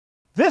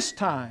This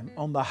time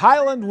on the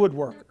Highland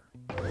Woodworker,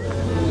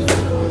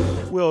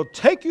 we'll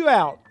take you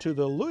out to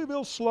the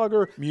Louisville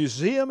Slugger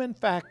Museum and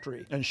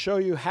Factory and show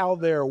you how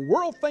their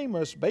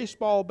world-famous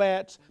baseball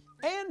bats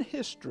and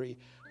history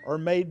are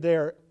made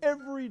there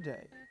every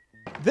day.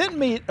 Then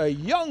meet a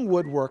young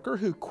woodworker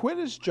who quit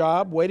his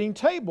job waiting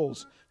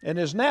tables and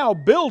is now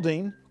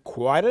building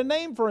quite a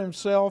name for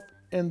himself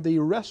in the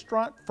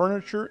restaurant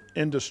furniture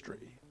industry.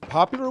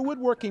 Popular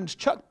Woodworking's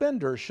Chuck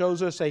Bender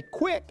shows us a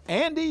quick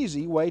and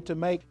easy way to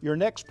make your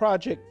next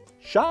project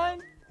shine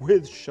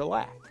with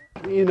shellac.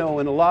 You know,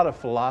 in a lot of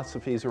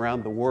philosophies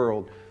around the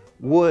world,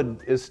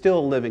 wood is still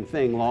a living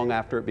thing long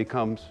after it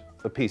becomes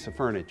a piece of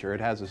furniture.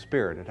 It has a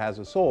spirit, it has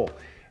a soul,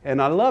 and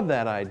I love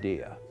that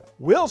idea.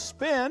 We'll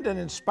spend an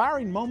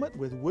inspiring moment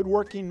with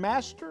woodworking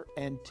master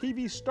and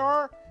TV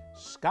star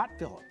Scott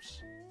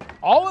Phillips.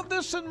 All of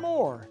this and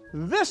more,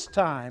 this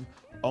time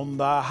on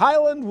the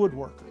Highland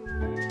Woodworker.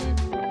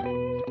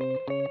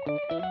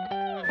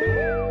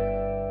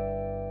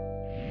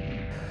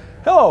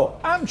 Hello,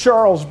 I'm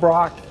Charles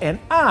Brock, and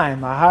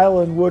I'm a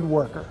Highland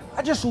Woodworker.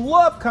 I just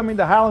love coming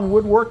to Highland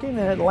Woodworking in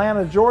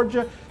Atlanta,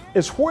 Georgia.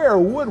 It's where a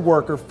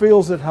woodworker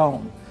feels at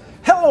home.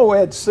 Hello,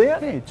 Ed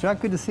Sent. Hey,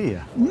 Chuck, good to see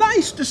you.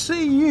 Nice to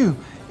see you.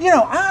 You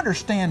know, I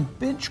understand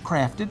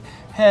Benchcrafted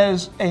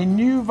has a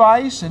new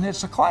vise, and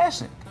it's a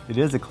classic. It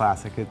is a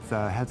classic. It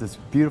has this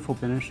beautiful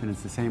finish, and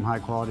it's the same high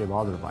quality of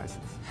all the devices.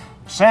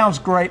 Sounds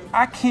great.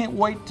 I can't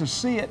wait to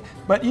see it.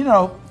 But you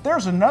know,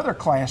 there's another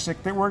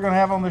classic that we're going to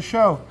have on the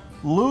show.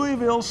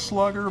 Louisville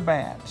Slugger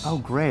bats. Oh,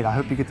 great. I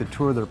hope you get to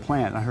tour their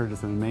plant. I heard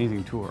it's an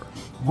amazing tour.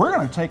 We're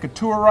going to take a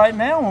tour right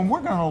now, and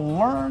we're going to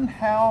learn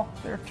how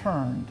they're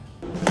turned.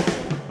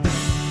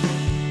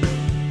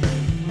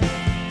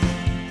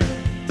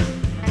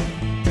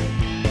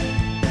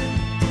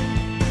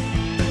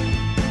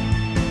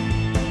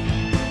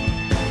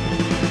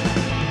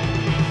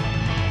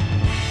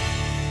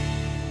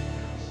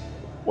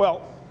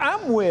 Well,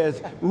 I'm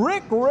with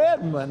Rick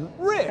Redmond.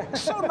 Rick,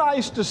 so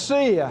nice to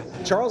see you.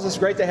 Charles, it's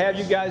great to have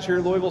you guys here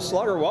at Louisville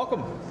Slugger.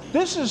 Welcome.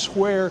 This is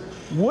where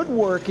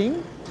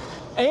woodworking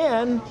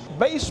and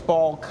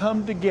baseball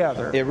come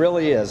together. It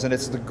really is, and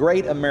it's the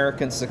great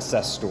American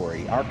success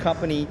story. Our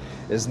company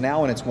is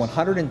now in its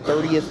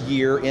 130th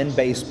year in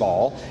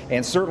baseball,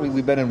 and certainly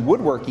we've been in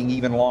woodworking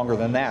even longer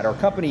than that. Our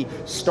company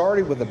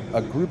started with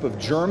a group of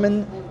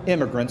German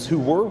immigrants who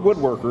were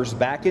woodworkers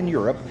back in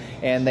Europe,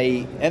 and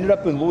they ended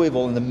up in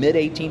Louisville in the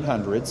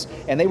mid-1800s,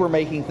 and they were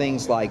making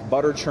things like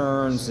butter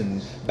churns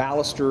and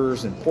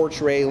balusters and porch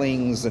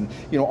railings and,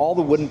 you know, all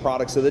the wooden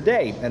products of the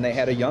day. And they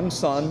had a young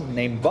son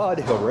named Bud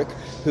Hilrich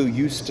who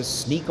used to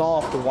sneak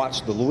off to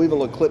watch the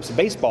Louisville Eclipse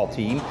baseball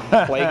team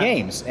play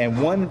games.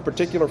 And one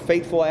particular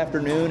fateful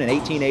afternoon in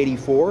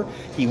 1884,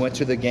 he went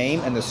to the game,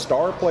 and the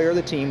star player of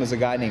the team was a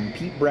guy named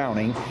Pete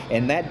Browning.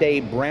 And that day,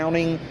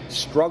 Browning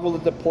struggled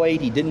at the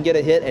plate. He didn't get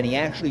a hit, and he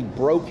actually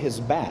broke his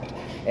bat.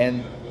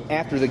 And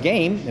after the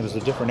game, it was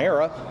a different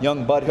era,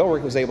 young Bud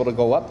Hilrich was able to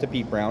go up to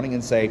Pete Browning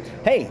and say,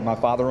 hey, my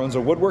father owns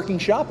a woodworking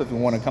shop. If you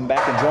want to come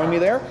back and join me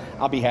there,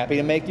 I'll be happy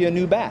to make you a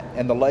new bat.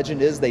 And the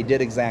legend is they did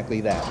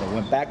exactly that. They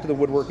went back to the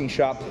woodworking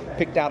shop,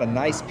 picked out a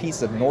nice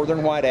piece of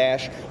northern white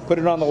ash, put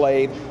it on the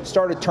lathe,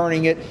 started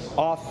turning it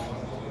off,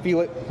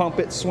 feel it, pump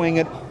it, swing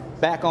it,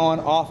 back on,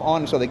 off,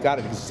 on, so they got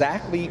it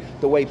exactly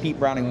the way Pete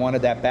Browning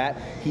wanted that bat.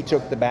 He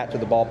took the bat to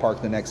the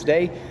ballpark the next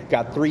day,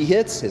 got 3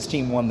 hits, his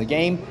team won the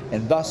game,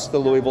 and thus the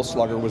Louisville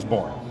Slugger was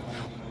born.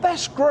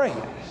 That's great.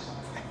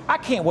 I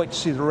can't wait to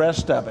see the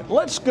rest of it.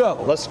 Let's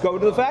go. Let's go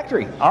to the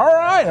factory. All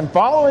right, I'm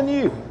following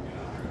you.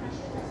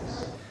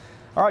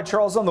 All right,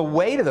 Charles, on the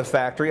way to the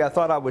factory, I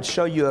thought I would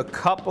show you a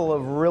couple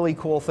of really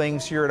cool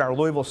things here at our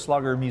Louisville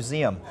Slugger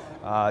Museum.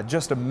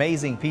 Just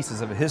amazing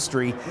pieces of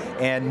history,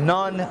 and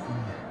none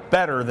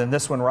better than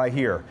this one right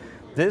here.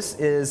 This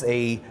is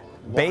a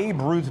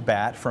Babe Ruth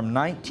bat from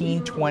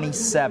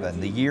 1927,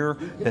 the year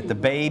that the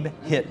Babe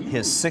hit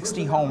his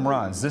 60 home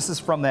runs. This is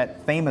from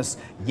that famous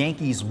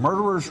Yankees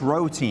Murderers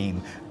Row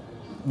team,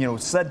 you know,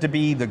 said to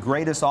be the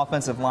greatest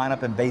offensive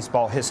lineup in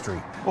baseball history.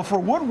 Well, for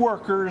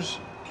woodworkers,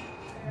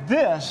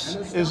 this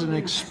is an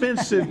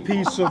expensive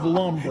piece of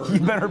lumber. You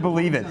better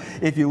believe it.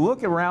 If you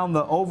look around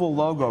the oval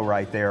logo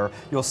right there,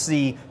 you'll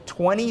see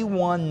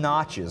 21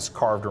 notches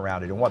carved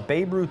around it. And what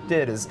Babe Ruth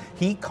did is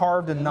he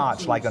carved a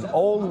notch like an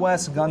Old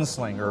West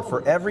gunslinger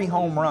for every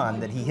home run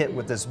that he hit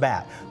with this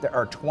bat. There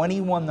are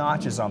 21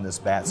 notches on this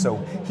bat, so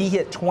he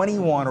hit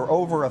 21, or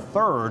over a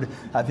third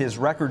of his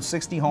record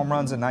 60 home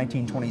runs in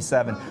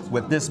 1927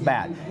 with this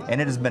bat.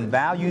 And it has been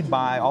valued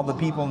by all the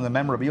people in the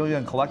memorabilia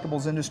and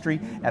collectibles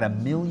industry at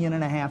 $1.5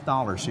 million.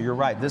 So you're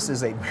right, this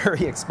is a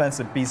very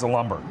expensive piece of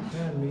lumber.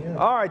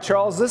 All right,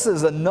 Charles, this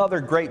is another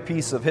great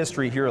piece of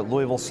history here at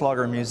Louisville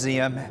Slugger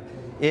Museum.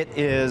 It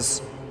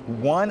is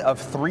one of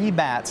 3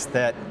 bats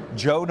that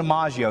Joe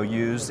DiMaggio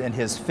used in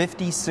his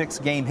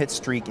 56-game hit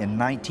streak in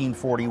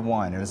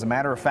 1941. And as a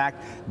matter of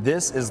fact,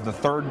 this is the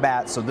 3rd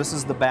bat, so this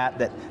is the bat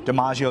that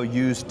DiMaggio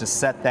used to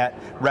set that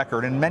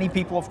record. And many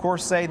people, of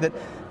course, say that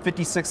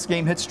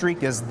 56-game hit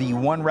streak is the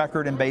one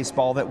record in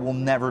baseball that will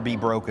never be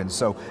broken.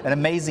 So an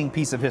amazing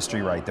piece of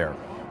history right there.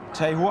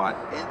 Tell you what,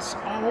 it's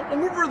all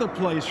over the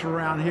place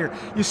around here.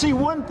 You see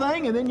one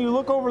thing and then you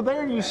look over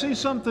there and you see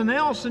something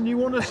else and you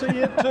want to see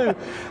it too.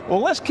 Well,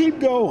 let's keep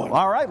going.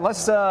 All right,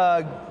 let's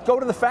go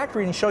to the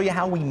factory and show you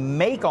how we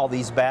make all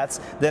these bats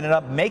that ended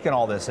up making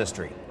all this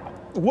history.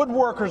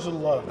 Woodworkers will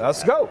love it.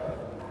 Let's go.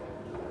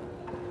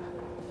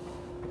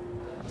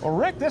 Well,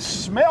 Rick, this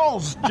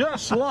smells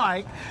just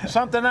like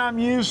something I'm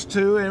used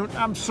to, and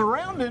I'm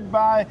surrounded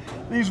by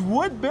these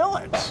wood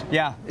billets.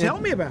 Yeah. Tell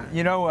me about it.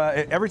 You know,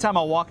 every time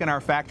I walk in our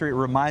factory, it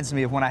reminds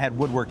me of when I had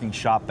woodworking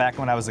shop back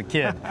when I was a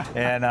kid.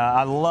 And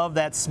I love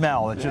that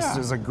smell. It just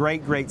is a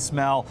great, great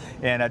smell,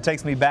 and it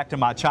takes me back to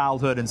my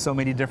childhood in so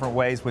many different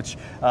ways, which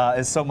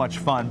is so much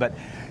fun. But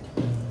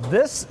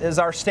this is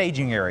our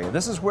staging area.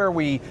 This is where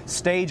we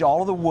stage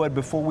all of the wood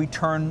before we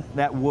turn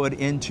that wood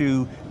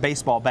into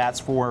baseball bats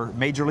for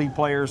major league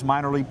players,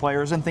 minor league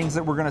players, and things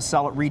that we're going to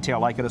sell at retail,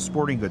 like at a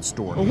sporting goods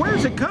store. Well, where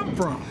does it come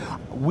from?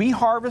 We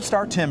harvest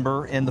our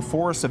timber in the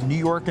forests of New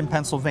York and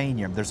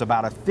Pennsylvania. There's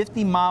about a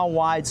 50-mile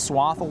wide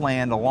swath of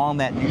land along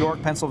that New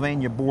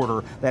York-Pennsylvania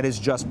border that is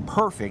just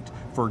perfect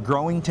for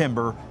growing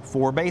timber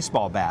for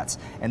baseball bats.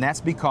 And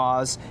that's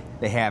because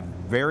they have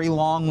very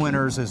long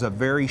winters. There's a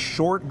very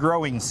short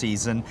growing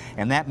season,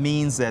 and that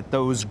means that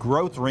those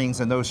growth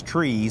rings in those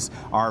trees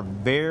are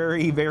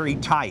very, very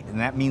tight, and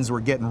that means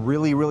we're getting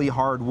really, really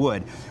hard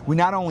wood. We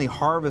not only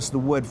harvest the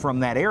wood from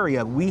that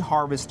area, we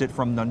harvest it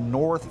from the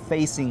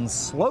north-facing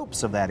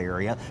slopes of that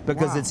area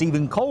because it's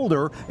even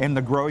colder and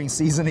the growing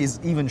season is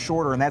even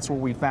shorter, and that's where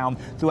we found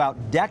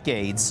throughout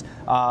decades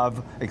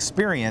of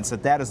experience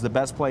that that is the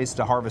best place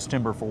to harvest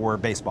timber for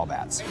baseball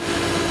bats.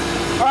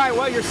 All right,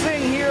 what you're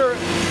seeing here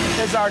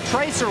is our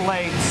tracer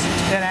lathes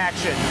in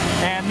action.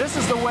 And this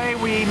is the way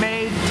we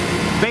made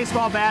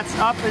baseball bats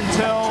up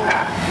until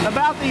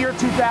about the year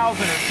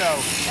 2000 or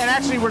so. And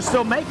actually, we're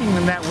still making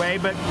them that way,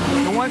 but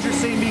the ones you're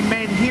seeing being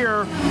made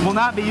here will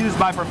not be used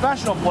by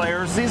professional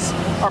players. These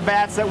are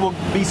bats that will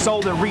be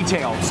sold at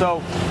retail.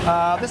 So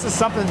this is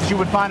something that you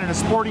would find in a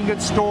sporting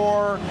goods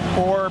store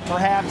or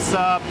perhaps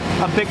a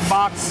big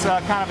box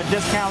kind of a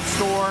discount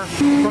store.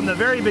 From the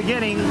very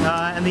beginning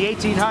in the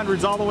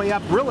 1800s all the way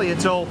up really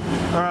until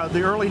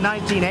the early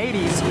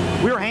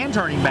 1980s, we were hand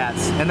turning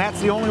bats, and that's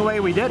the only way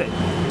we did it.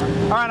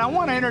 All right, I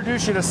want to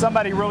introduce you to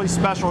somebody really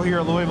special here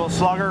at Louisville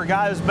Slugger, a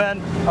guy who's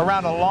been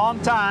around a long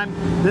time.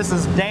 This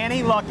is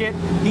Danny Luckett.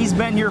 He's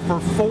been here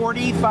for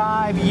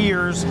 45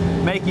 years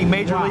making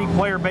Major League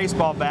player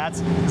baseball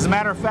bats. As a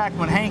matter of fact,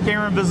 when Hank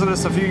Aaron visited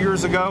us a few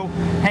years ago,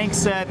 Hank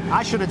said,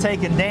 I should have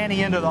taken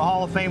Danny into the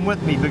Hall of Fame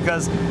with me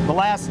because the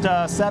last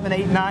 7,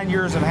 8, 9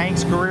 years of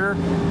Hank's career,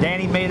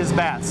 Danny made his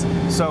bats.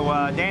 So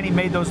Danny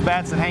made those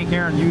bats that Hank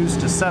Aaron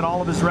used to set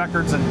all of his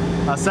records and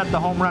set the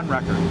home run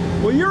record.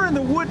 Well, you're in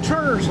the Wood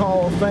Turners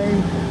Hall of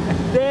Fame.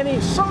 Danny,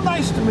 so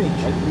nice to meet you.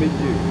 Nice to meet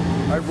you.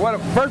 The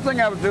first thing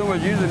I was doing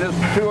was using this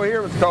tool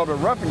here. It's called a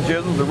roughing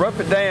chisel to rough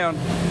it down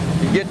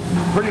to get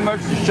pretty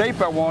much the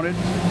shape I wanted.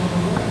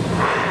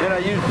 Then I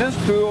used this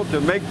tool to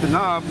make the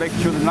knob, make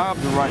sure the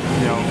knobs are right,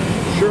 you know.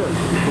 Sure.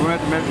 So we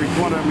have to measure each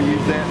one of them and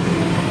use that.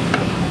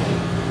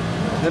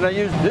 Then I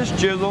used this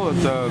chisel.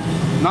 It's a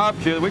knob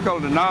chisel. We call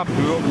it a knob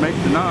tool to make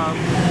the knob.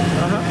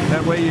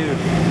 That way you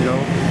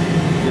know,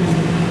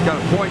 it's got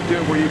a point to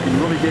it where you can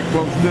really get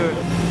close to it.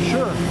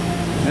 Sure.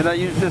 And I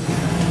use this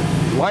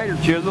lighter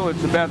chisel.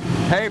 It's about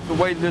half the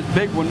weight of this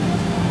big one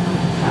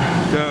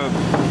to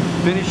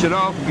finish it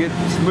off and get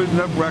it smoothed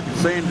up where I can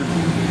sand the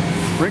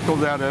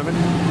wrinkles out of it.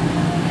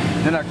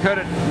 Then I cut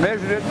it,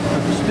 measured it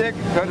with the stick,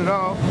 cut it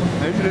off,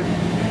 measured it.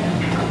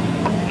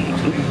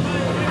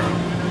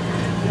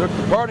 Took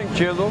the parting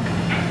chisel.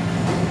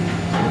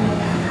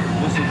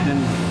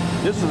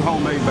 This is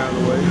homemade, by the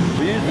way.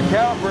 We use the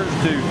calipers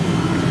to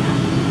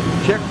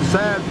check the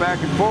sides back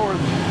and forth.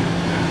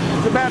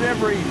 It's about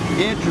every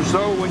inch or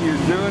so when you're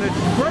doing it.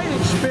 Great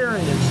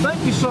experience.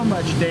 Thank you so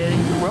much, Danny.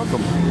 You're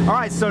welcome. All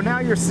right, so now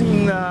you're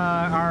seeing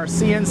our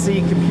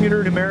CNC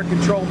computer numeric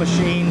control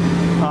machine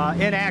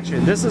in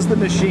action. This is the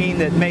machine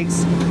that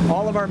makes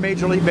all of our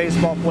Major League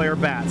Baseball player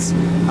bats.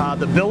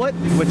 The billet,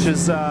 which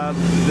is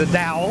the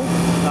dowel,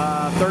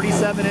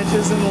 37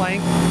 inches in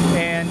length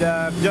and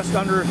just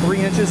under 3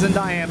 inches in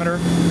diameter,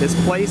 is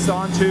placed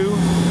onto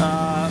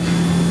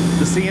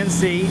the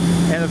CNC,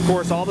 and of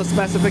course all the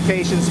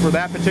specifications for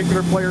that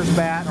particular player's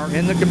bat are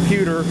in the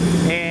computer,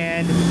 and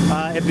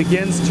and it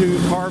begins to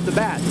carve the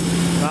bat.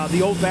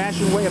 The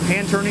old-fashioned way of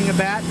hand-turning a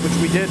bat, which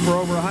we did for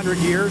over 100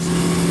 years,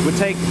 would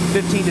take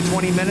 15 to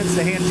 20 minutes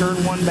to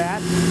hand-turn one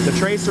bat. The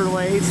tracer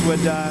lathes would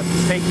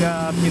take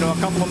a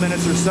couple of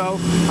minutes or so.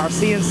 Our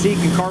CNC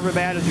can carve a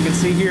bat, as you can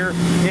see here,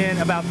 in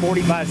about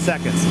 45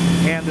 seconds.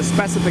 And the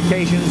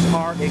specifications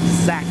are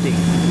exacting.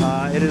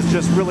 It is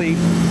just really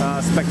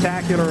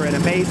spectacular and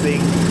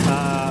amazing,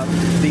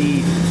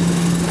 the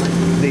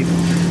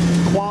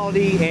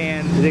quality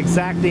and the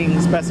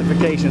exacting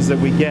specifications that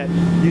we get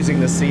using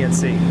the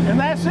CNC. And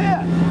that's it.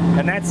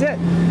 And that's it.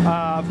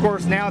 Of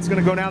course, now it's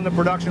going to go down the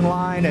production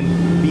line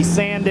and be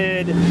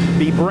sanded,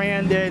 be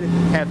branded,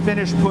 have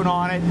finish put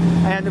on it.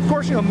 And of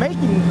course,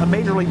 making a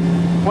major league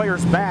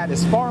player's bat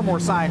is far more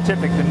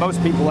scientific than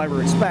most people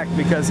ever expect,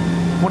 because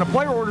when a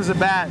player orders a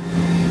bat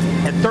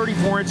at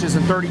 34 inches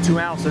and 32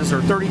 ounces,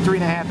 or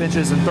 33.5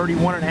 inches and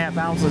 31.5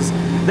 ounces,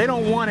 they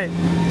don't want it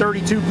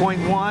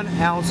 32.1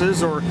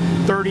 ounces or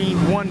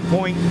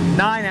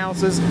 31.9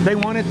 ounces. They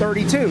want it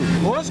 32.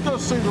 Well, let's go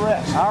see the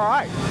rest. All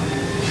right.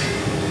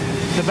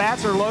 The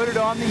bats are loaded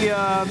on the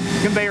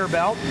conveyor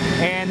belt,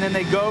 and then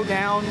they go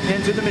down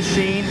into the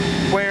machine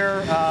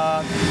where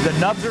the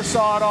nubs are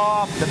sawed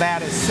off, the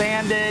bat is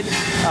sanded,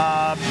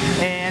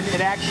 and it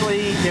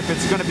actually, if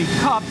it's going to be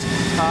cupped,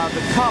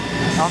 the cup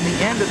on the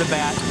end of the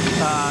bat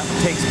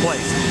takes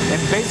place. And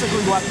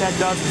basically what that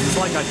does is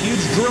it's like a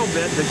huge drill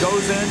bit that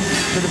goes in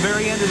to the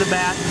very end of the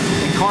bat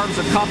and carves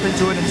a cup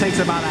into it and takes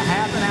about a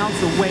 ½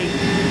 ounce of weight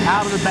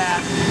out of the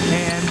bat.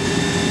 And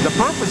the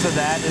purpose of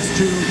that is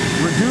to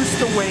reduce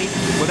the weight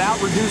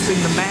without reducing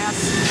the mass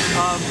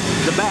of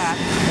the bat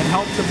and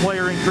help the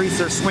player increase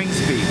their swing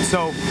speed.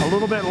 So a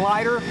little bit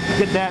lighter,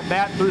 get that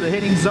bat through the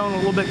hitting zone a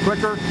little bit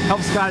quicker,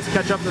 helps guys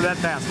catch up to that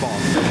fastball.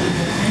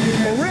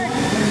 Well, Rick,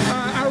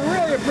 I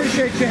really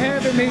appreciate you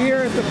having me here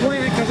at the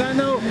plant, because I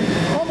know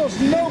almost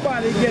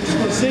nobody gets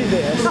to see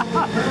this.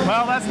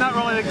 Well, that's not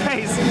really the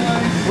case.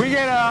 We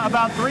get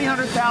about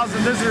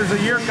 300,000 visitors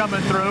a year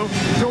coming through.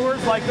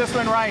 Tours like this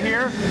one right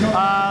here.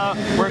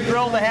 We're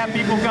thrilled to have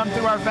people come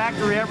through our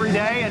factory every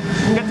day and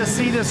get to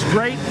see this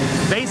great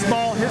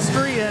baseball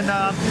history and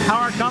how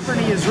our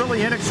company is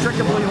really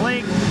inextricably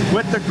linked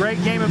with the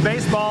great game of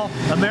baseball,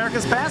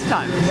 America's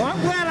pastime. Well,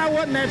 I'm glad I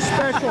wasn't that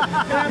special,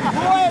 and I'm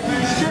glad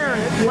you share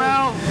it.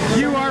 Well,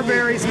 you are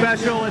very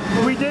special,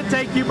 and we did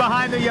take you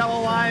behind the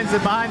yellow lines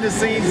and behind the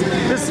scenes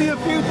to see a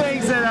few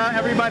things that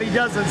everybody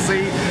doesn't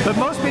see. But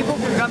most people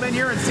can come in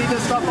here and see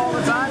this stuff all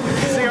the time,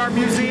 see our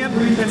museum.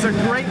 It's a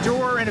great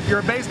tour, and if you're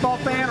a baseball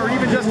fan or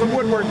even just a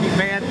woodworking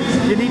fan,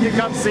 you need to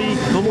come see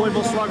the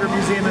Louisville Slugger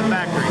Museum and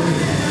Factory.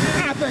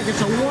 I think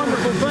it's a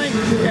wonderful thing.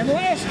 And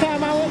last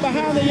time I went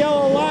behind the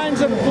yellow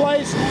lines of a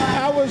place,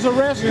 I was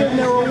arrested and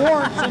there were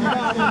warrants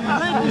involved.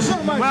 Thank you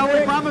so much, Well, Rick.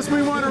 we promise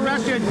we won't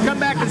arrest you, and come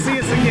back and see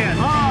us again.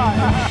 All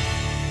right.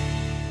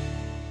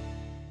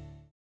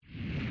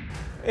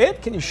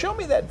 Ed, can you show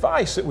me that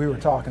vise that we were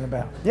talking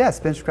about? Yes,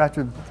 bench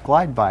scratcher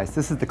glide vise.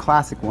 This is the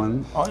classic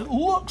one. Oh, it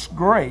looks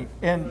great,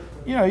 and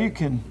you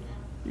can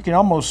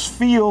almost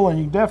feel, and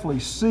you can definitely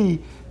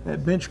see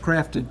that bench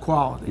crafted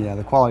quality. Yeah,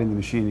 the quality of the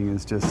machining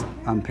is just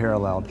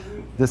unparalleled.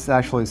 This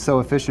actually is so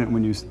efficient.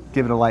 When you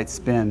give it a light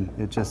spin,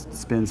 it just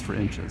spins for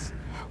inches.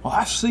 Well,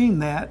 I've seen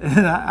that,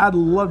 and I'd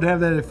love to have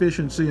that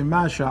efficiency in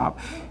my shop.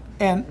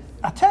 And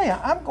I tell you,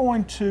 I'm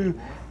going to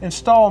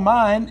install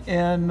mine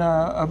in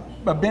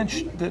a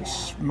bench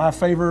that's my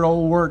favorite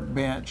old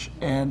workbench,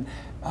 and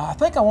I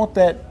think I want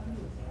that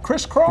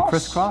crisscross. The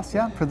crisscross,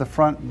 yeah, for the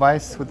front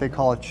vise, what they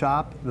call a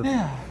chop.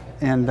 Yeah.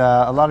 And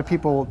a lot of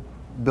people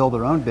build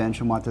their own bench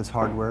and want this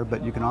hardware,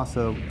 but you can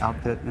also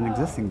outfit an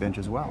existing bench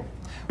as well.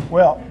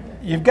 Well,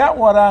 you've got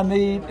what I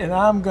need, and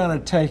I'm going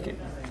to take it.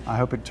 I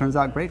hope it turns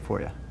out great for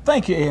you.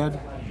 Thank you, Ed.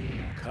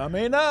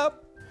 Coming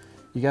up.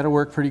 You got to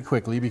work pretty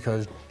quickly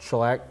because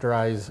shellac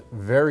dries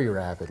very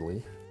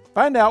rapidly.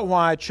 Find out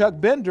why Chuck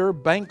Bender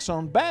banks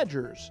on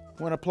badgers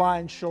when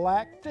applying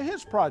shellac to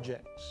his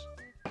projects.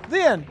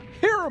 Then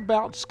hear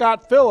about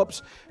Scott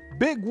Phillips'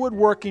 big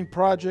woodworking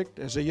project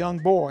as a young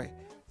boy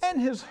and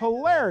his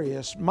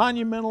hilarious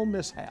monumental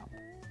mishap.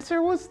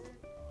 There was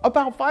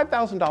about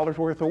 $5,000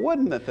 worth of wood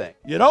in the thing.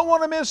 You don't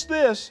want to miss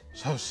this,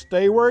 so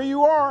stay where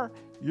you are.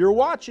 You're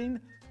watching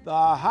the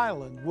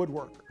Highland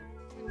Woodworker.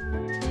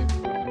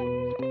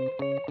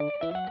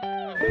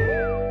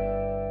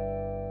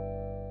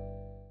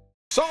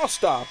 Saw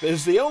Stop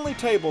is the only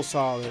table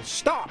saw that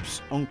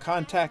stops on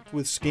contact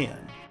with skin.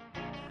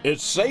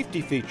 Its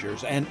safety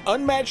features and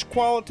unmatched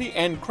quality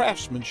and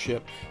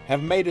craftsmanship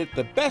have made it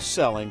the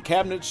best-selling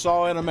cabinet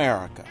saw in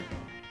America.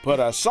 Put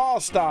a Saw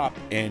Stop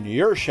in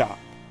your shop.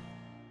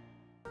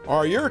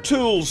 Are your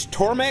tools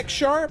Tormek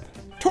sharp?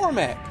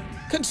 Tormek,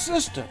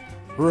 consistent,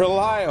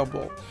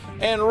 reliable,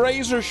 and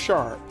razor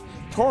sharp.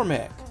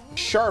 Tormek,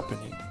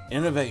 sharpening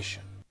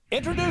innovation.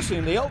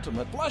 Introducing the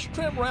ultimate flush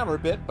trim router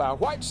bit by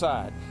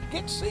Whiteside.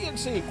 Get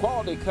CNC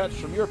quality cuts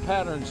from your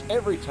patterns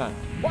every time.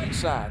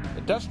 Whiteside,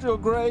 industrial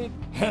grade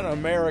and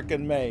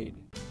American made.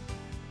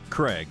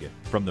 Craig,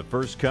 from the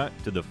first cut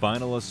to the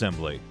final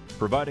assembly.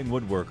 providing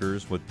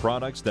woodworkers with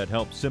products that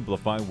help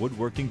simplify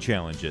woodworking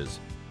challenges.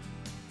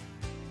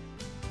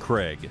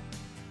 Craig.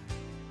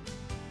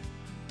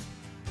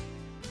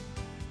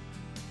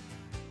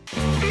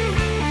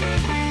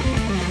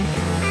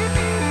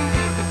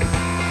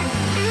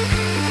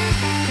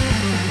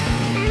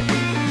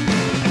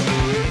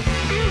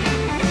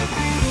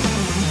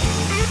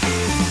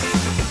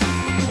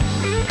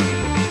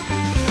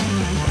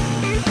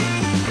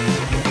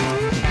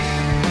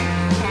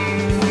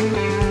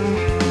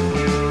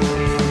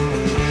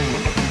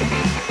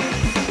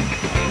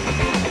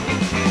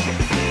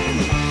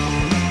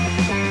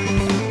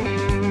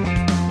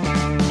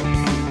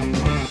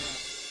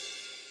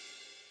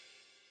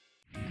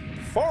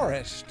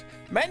 Forrest,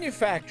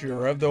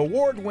 manufacturer of the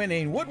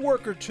award-winning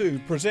Woodworker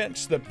 2,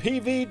 presents the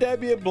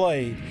PVW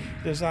blade,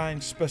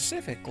 designed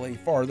specifically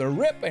for the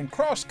rip and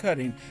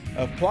cross-cutting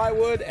of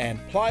plywood and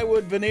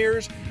plywood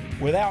veneers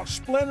without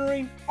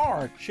splintering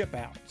or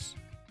chip-outs.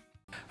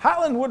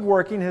 Highland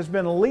Woodworking has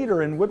been a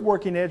leader in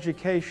woodworking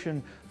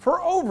education for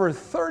over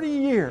 30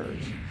 years.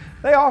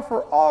 They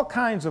offer all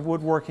kinds of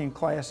woodworking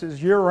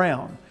classes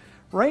year-round,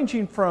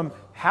 ranging from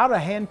how to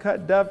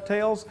hand-cut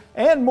dovetails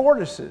and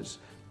mortises,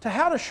 to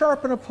how to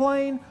sharpen a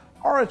plane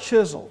or a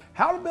chisel,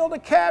 how to build a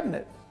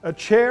cabinet, a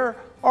chair,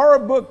 or a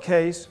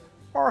bookcase,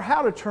 or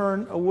how to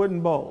turn a wooden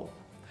bowl.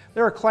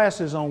 There are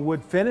classes on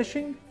wood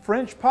finishing,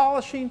 French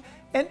polishing,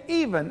 and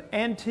even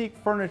antique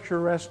furniture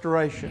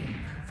restoration.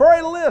 For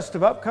a list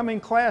of upcoming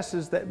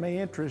classes that may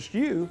interest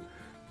you,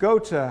 go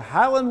to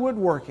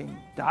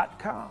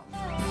highlandwoodworking.com.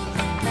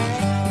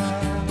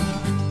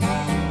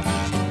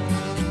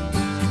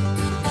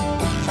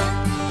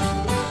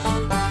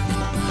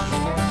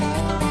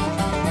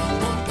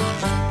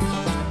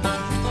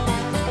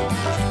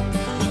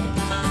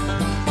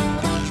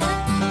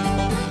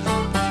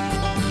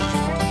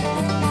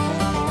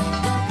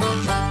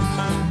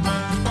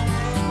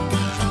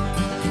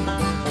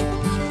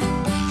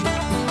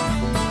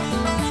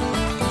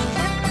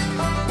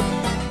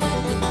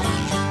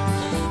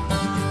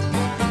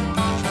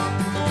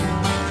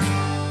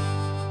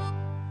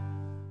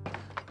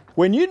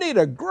 When you need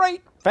a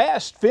great,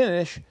 fast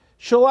finish,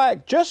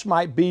 shellac just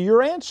might be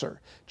your answer.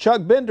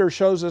 Chuck Bender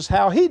shows us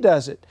how he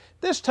does it,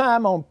 this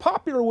time on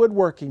Popular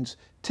Woodworking's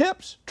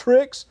tips,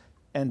 tricks,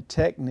 and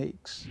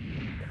techniques.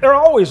 There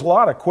are always a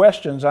lot of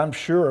questions, I'm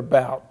sure,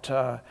 about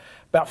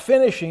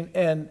finishing,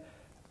 and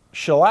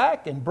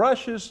shellac and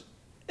brushes,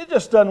 it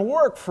just doesn't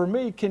work for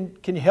me. Can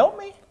you help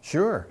me?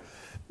 Sure.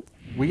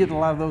 We get a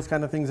lot of those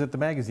kind of things at the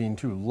magazine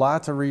too.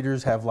 Lots of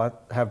readers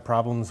have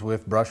problems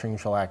with brushing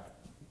shellac,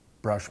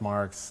 brush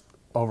marks,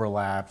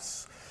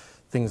 overlaps,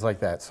 things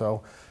like that.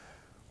 So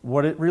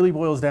what it really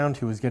boils down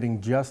to is getting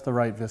just the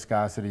right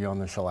viscosity on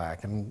the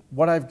shellac. And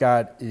what I've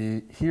got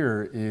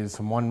here is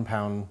some 1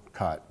 pound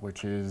cut,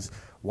 which is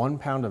 1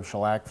 pound of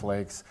shellac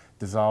flakes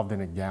dissolved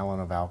in a gallon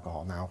of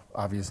alcohol. Now,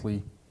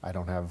 obviously, I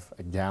don't have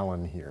a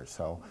gallon here,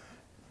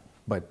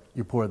 but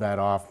you pour that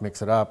off,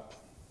 mix it up,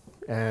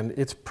 and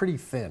it's pretty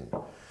thin.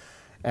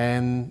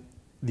 And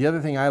the other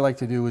thing I like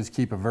to do is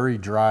keep a very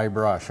dry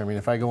brush. I mean,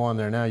 if I go on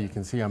there now, you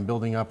can see I'm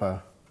building up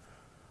a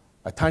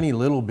tiny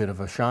little bit of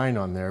a shine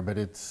on there, but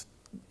it's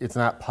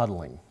not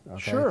puddling. Okay?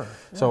 Sure.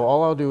 Yeah. So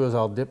all I'll do is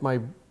I'll dip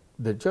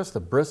just the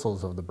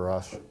bristles of the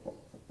brush,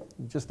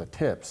 just the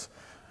tips,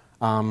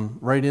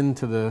 right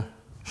into the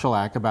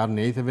shellac, about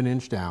 1/8 of an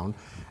inch down.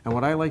 And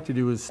what I like to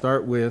do is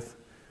start with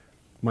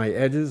my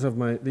edges of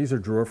these are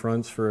drawer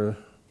fronts for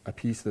a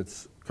piece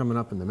that's coming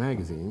up in the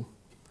magazine.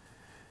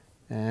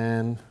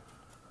 And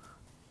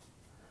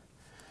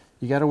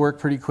you got to work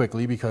pretty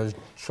quickly because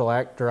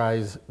shellac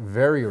dries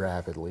very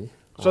rapidly.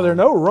 So there are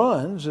no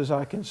runs, as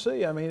I can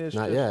see. I mean, it's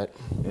not yet.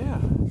 Yeah.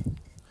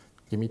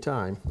 Give me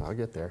time. I'll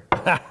get there.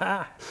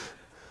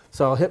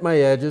 So I'll hit my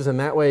edges, and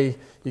that way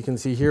you can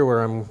see here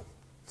where I'm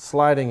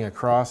sliding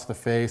across the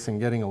face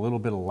and getting a little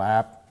bit of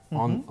lap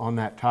on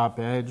that top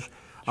edge.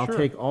 I'll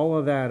take all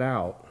of that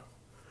out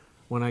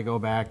when I go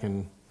back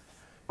and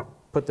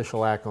put the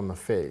shellac on the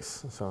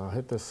face. So I'll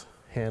hit this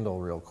handle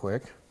real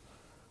quick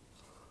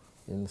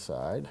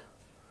inside.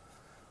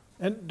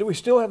 And do we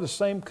still have the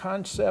same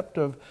concept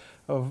of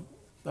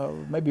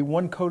maybe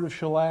one coat of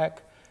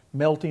shellac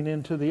melting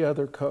into the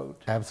other coat?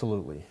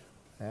 Absolutely.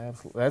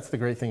 Absolutely. That's the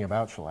great thing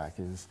about shellac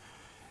is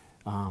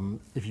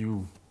if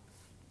you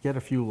get a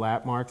few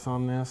lap marks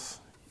on this,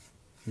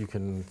 you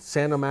can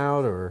sand them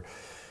out, or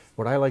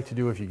what I like to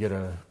do if you get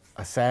a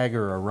sag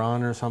or a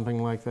run or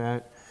something like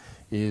that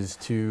is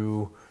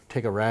to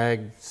take a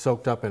rag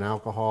soaked up in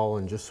alcohol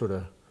and just sort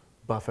of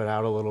buff it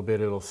out a little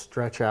bit. It'll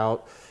stretch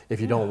out if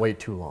you don't wait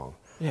too long.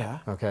 Yeah.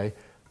 Okay.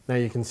 Now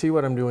you can see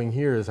what I'm doing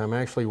here is I'm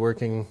actually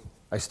working,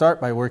 I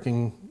start by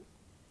working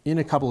in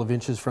a couple of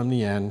inches from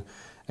the end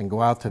and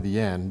go out to the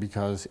end,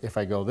 because if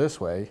I go this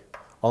way,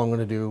 all I'm going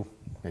to do,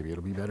 maybe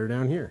it'll be better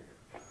down here.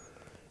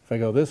 If I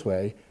go this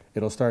way,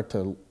 it'll start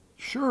to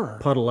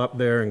puddle up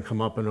there and come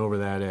up and over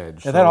that edge.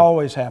 Yeah, so that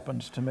always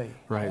happens to me.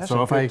 Right. That's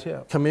so if I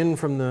tip. Come in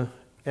from the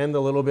end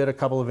a little bit, a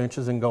couple of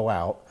inches, and go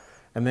out,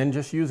 and then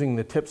just using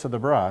the tips of the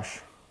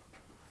brush,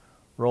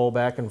 roll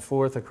back and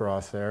forth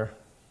across there.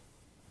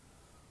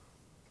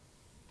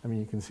 I mean,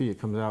 you can see it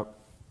comes out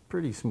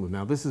pretty smooth.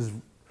 Now this is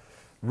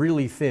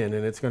really thin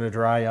and it's going to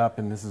dry up,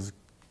 and this is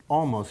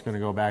almost going to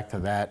go back to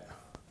that.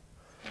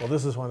 Well,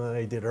 this is one that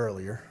I did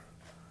earlier.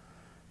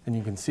 And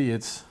you can see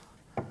it's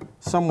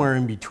somewhere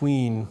in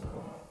between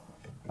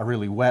a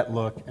really wet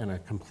look and a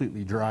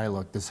completely dry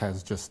look. This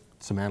has just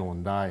some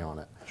aniline dye on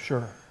it.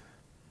 Sure.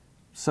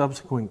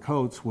 Subsequent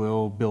coats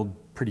will build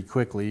pretty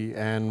quickly,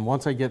 and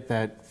once I get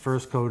that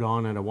first coat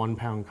on at a 1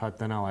 pound cut,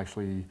 then I'll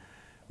actually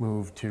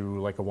move to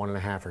like a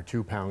 1.5 or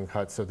 2 pound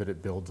cut so that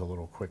it builds a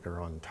little quicker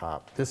on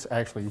top. This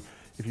actually,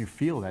 if you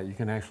feel that, you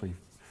can actually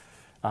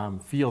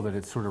feel that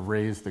it's sort of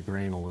raised the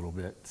grain a little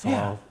bit. So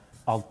Yeah.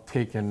 I'll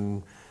take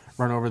and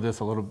run over this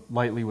a little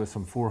lightly with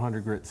some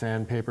 400 grit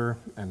sandpaper,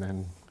 and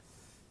then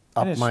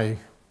up my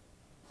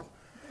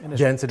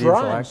density of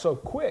drying shellac. so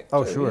quick.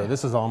 Oh, too, sure. yeah.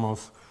 This is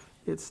almost,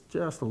 it's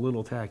just a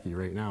little tacky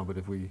right now, but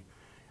if we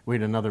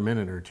wait another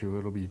minute or two,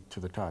 it'll be to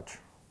the touch.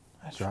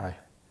 That's dry. right.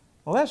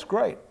 Well, that's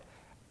great.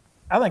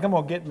 I think I'm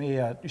going to get me,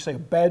 you say a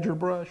badger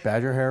brush?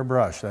 Badger hair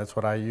brush, that's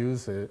what I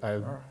use.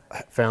 I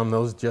found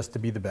those just to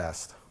be the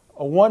best.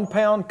 A 1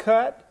 pound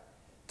cut?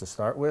 To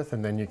start with,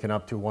 and then you can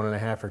up to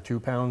 1.5 or 2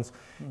 pounds.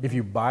 If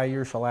you buy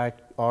your shellac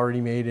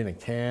already made in a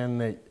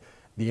can,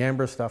 the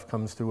amber stuff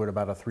comes through at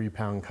about a 3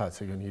 pound cut,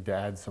 so you need to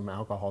add some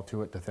alcohol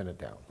to it to thin it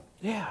down.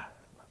 Yeah,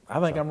 I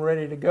think I'm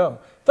ready to go.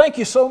 Thank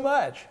you so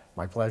much.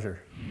 My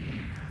pleasure.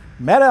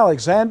 Matt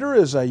Alexander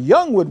is a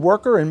young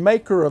woodworker and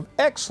maker of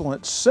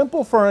excellent,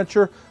 simple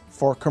furniture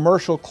for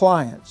commercial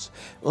clients.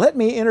 Let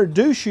me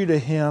introduce you to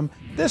him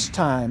this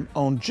time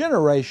on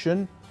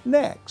Generation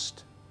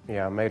Next.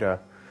 Yeah, I made a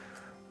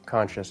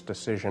conscious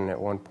decision at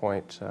one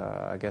point,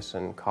 I guess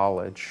in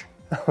college.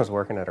 I was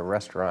working at a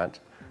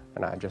restaurant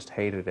and I just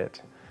hated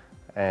it.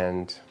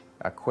 And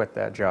I quit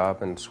that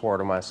job and swore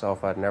to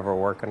myself I'd never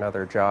work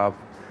another job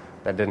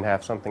that didn't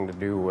have something to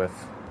do with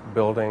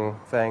building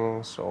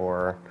things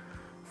or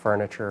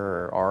furniture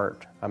or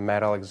art. I'm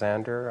Matt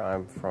Alexander.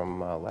 I'm from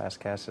Las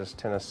Casas,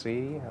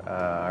 Tennessee.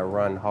 I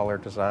run Holler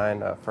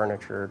Design, a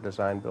furniture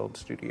design build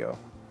studio.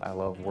 I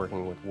love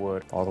working with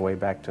wood. All the way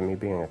back to me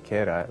being a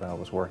kid, I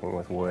was working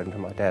with wood. In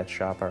my dad's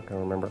shop, I can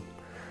remember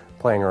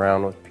playing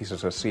around with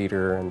pieces of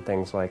cedar and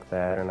things like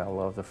that. And I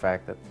love the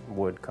fact that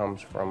wood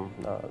comes from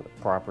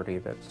property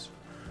that's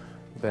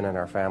been in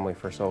our family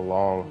for so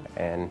long.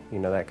 And you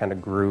know, that kind of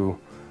grew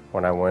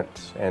when I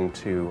went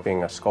into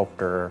being a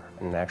sculptor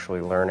and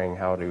actually learning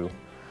how to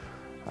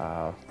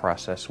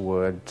process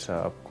wood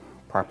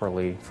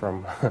properly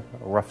from a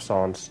rough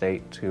sawn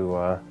state to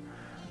a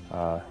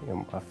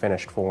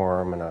finished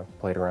form, and I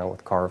played around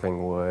with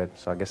carving wood.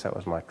 So I guess that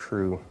was my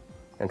true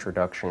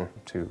introduction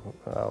to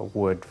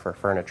wood for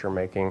furniture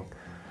making.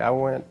 I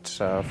went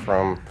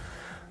from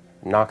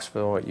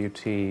Knoxville at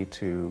UT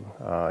to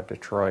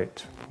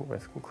Detroit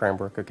with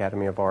Cranbrook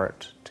Academy of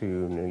Art to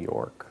New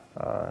York.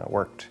 I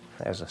worked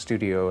as a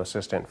studio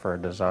assistant for a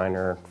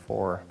designer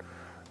for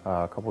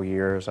a couple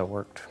years. I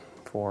worked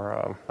for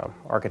an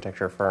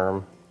architecture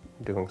firm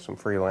doing some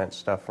freelance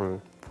stuff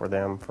for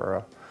them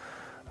for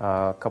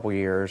a couple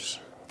years.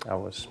 I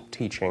was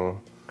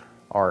teaching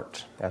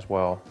art as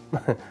well,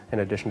 in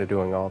addition to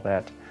doing all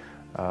that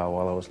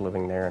while I was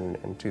living there.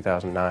 In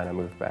 2009, I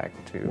moved back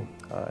to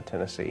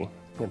Tennessee.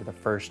 Maybe the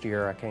first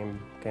year I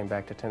came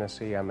back to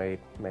Tennessee, I made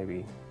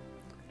maybe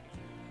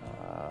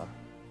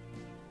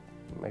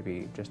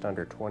just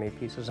under 20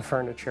 pieces of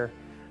furniture,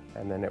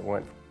 and then it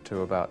went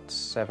to about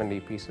 70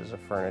 pieces of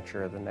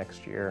furniture the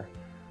next year.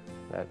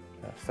 That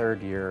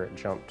third year, it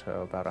jumped to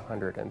about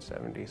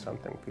 170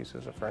 something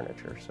pieces of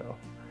furniture. So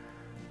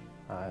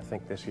I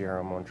think this year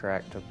I'm on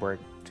track to break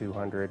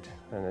 200,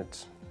 and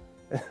it's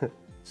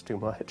it's too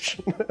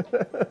much.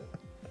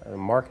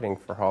 Marketing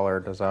for Holler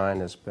Design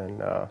has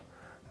been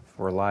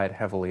relied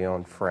heavily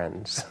on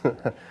friends.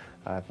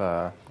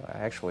 I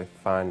actually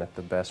find that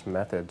the best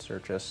methods are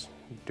just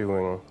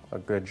doing a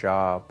good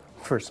job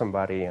for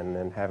somebody and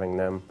then having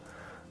them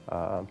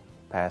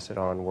pass it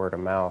on word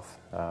of mouth.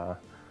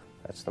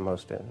 That's the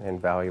most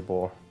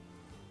invaluable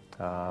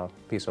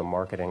piece of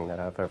marketing that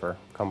I've ever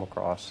come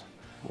across.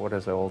 What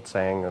is the old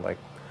saying, like,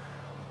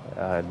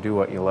 do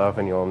what you love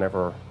and you'll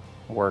never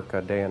work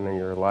a day in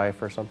your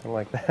life, or something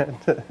like that?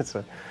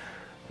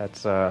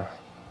 That's I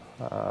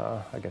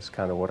guess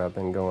kind of what I've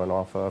been going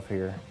off of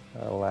here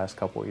the last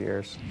couple of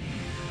years.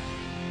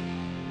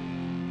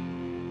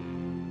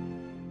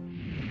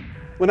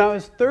 When I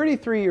was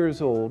 33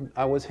 years old,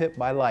 I was hit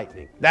by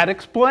lightning. That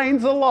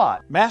explains a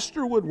lot.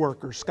 Master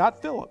woodworker Scott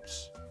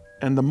Phillips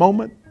and the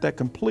moment that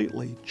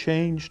completely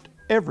changed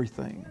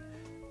everything,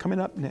 coming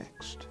up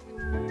next.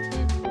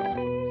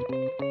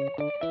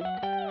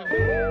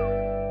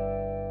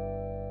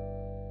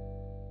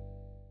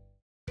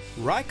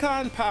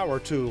 Rycon Power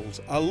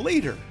Tools, a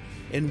leader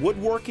in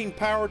woodworking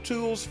power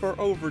tools for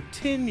over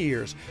 10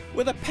 years,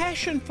 with a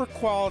passion for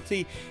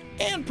quality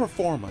and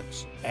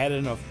performance at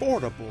an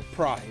affordable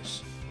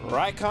price.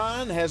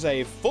 Rycon has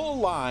a full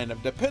line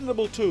of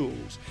dependable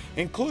tools,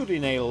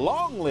 including a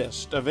long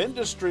list of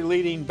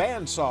industry-leading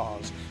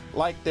bandsaws,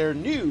 like their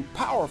new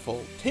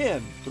powerful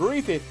 10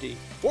 350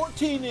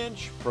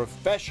 14-inch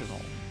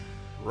professional.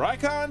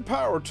 Rikon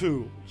Power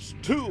Tools,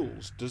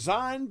 tools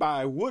designed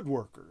by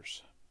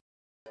woodworkers.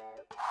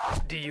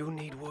 Do you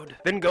need wood?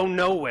 Then go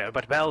nowhere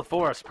but Bell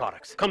Forest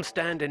Products. Come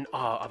stand in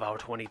awe of our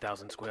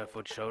 20,000 square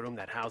foot showroom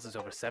that houses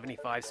over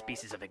 75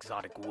 species of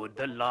exotic wood,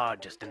 the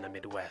largest in the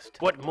Midwest.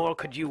 What more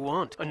could you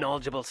want? A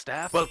knowledgeable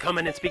staff? Well, come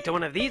in and speak to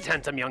one of these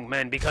handsome young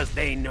men because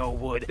they know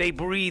wood. They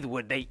breathe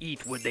wood, they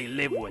eat wood, they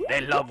live wood,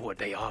 they love wood,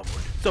 they are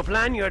wood. So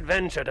plan your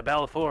adventure to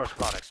Bell Forest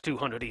Products,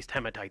 200 East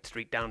Hematite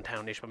Street,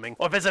 downtown Ishpeming,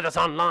 or visit us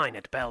online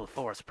at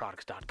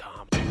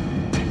bellforestproducts.com.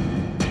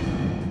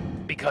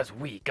 Because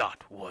we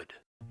got wood.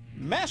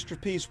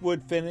 Masterpiece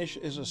Wood Finish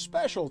is a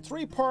special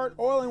 3-part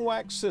oil and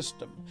wax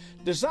system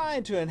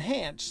designed to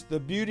enhance the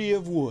beauty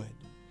of wood.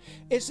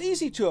 It's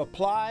easy to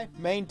apply,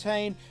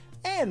 maintain,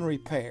 and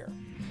repair.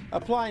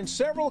 Applying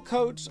several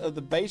coats of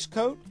the base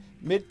coat,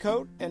 mid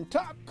coat, and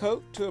top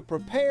coat to a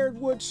prepared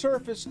wood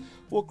surface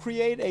will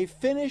create a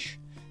finish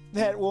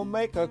that will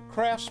make a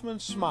craftsman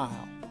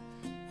smile.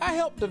 I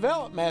helped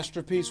develop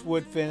Masterpiece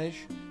Wood Finish,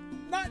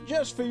 not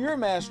just for your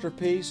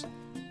masterpiece,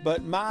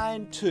 but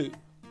mine too.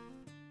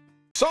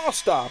 Saw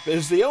Stop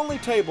is the only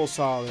table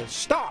saw that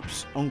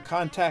stops on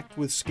contact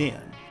with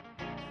skin.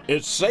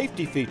 Its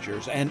safety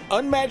features and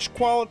unmatched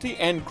quality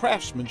and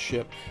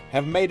craftsmanship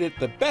have made it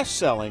the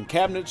best-selling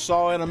cabinet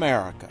saw in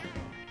America.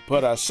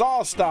 Put a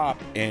Saw Stop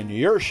in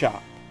your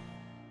shop.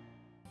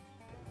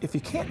 If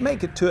you can't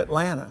make it to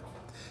Atlanta,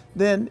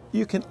 then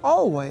you can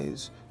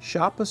always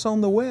shop us on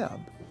the web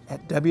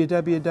at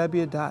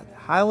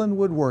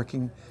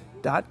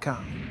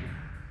www.highlandwoodworking.com.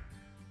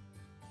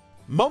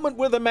 Moment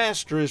with a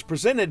Master is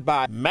presented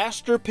by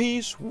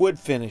Masterpiece Wood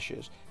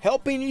Finishes,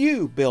 helping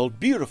you build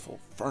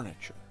beautiful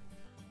furniture.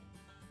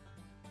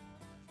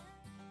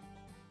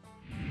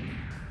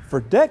 For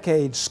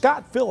decades,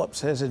 Scott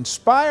Phillips has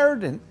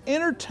inspired and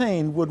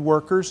entertained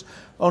woodworkers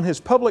on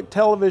his public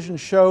television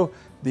show,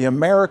 The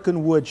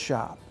American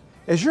Woodshop.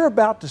 As you're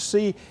about to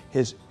see,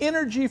 his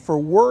energy for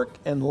work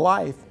and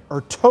life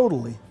are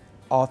totally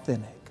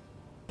authentic.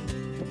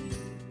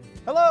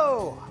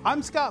 Hello,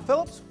 I'm Scott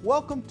Phillips.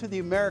 Welcome to the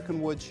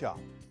American Woodshop.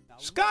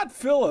 Scott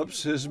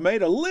Phillips has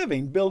made a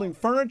living building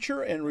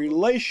furniture and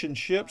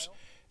relationships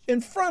in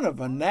front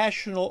of a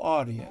national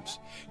audience.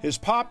 His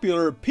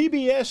popular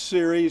PBS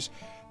series,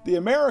 The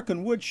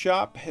American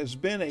Woodshop, has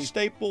been a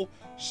staple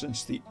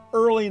since the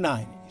early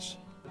 90s.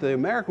 The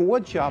American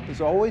Woodshop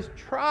has always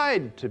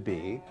tried to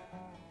be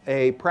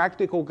a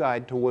practical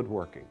guide to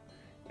woodworking.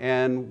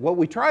 And what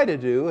we try to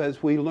do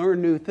as we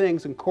learn new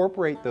things,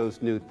 incorporate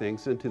those new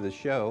things into the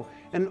show.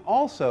 And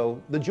also,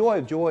 the joy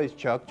of joys,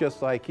 Chuck,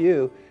 just like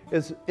you,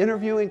 is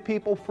interviewing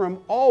people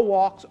from all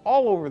walks,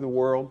 all over the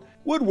world.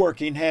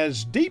 Woodworking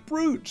has deep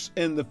roots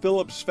in the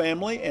Phillips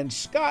family, and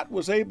Scott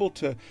was able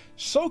to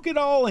soak it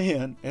all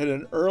in at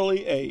an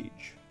early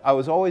age. I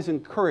was always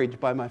encouraged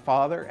by my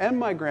father and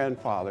my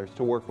grandfathers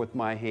to work with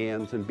my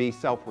hands and be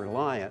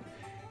self-reliant.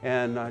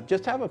 And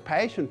just have a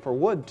passion for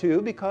wood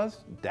too,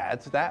 because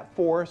Dad's that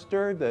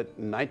forester that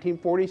in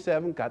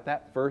 1947 got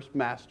that first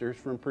master's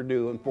from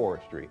Purdue in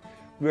forestry.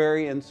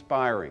 Very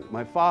inspiring.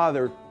 My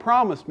father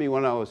promised me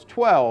when I was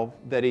 12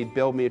 that he'd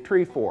build me a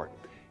tree fort.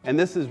 And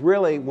this is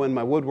really when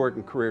my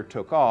woodworking career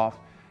took off.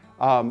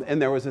 And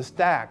there was a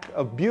stack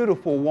of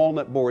beautiful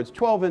walnut boards,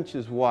 12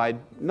 inches wide,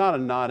 not a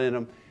knot in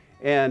them.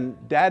 And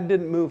Dad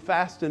didn't move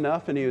fast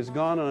enough, and he was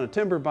gone on a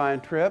timber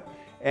buying trip.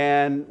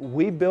 And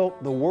we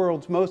built the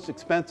world's most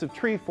expensive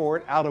tree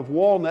fort out of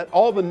walnut.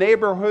 All the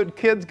neighborhood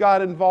kids got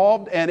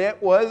involved, and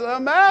it was a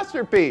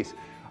masterpiece.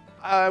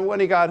 When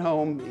he got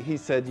home, he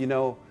said, you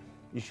know,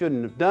 you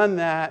shouldn't have done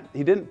that.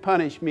 He didn't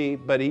punish me,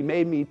 but he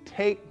made me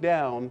take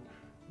down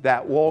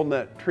that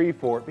walnut tree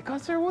fort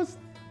because there was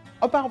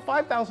about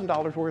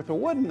 $5,000 worth of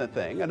wood in the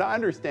thing, and I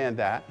understand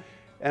that.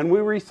 And we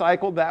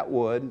recycled that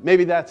wood.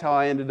 Maybe that's how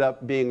I ended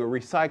up being a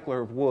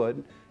recycler of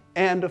wood,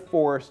 and a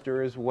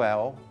forester as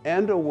well,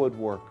 and a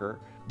woodworker.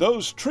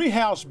 Those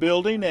treehouse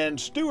building and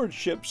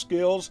stewardship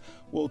skills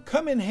will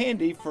come in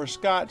handy for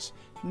Scott's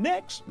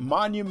next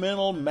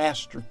monumental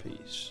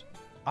masterpiece.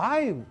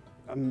 I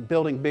am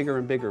building bigger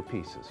and bigger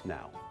pieces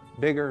now,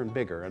 bigger and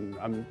bigger, and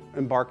I'm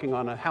embarking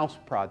on a house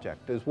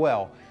project as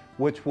well,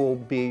 which will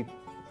be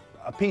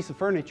a piece of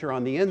furniture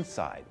on the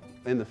inside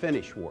in the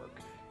finish work.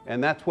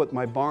 And that's what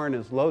my barn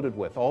is loaded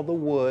with. All the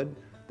wood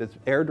that's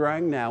air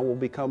drying now will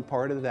become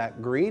part of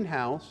that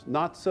greenhouse,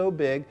 not so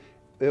big.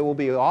 It will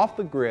be off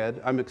the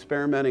grid. I'm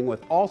experimenting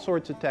with all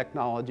sorts of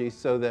technologies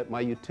so that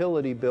my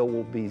utility bill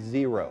will be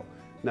zero.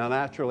 Now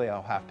naturally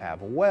I'll have to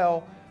have a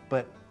well,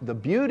 but the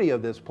beauty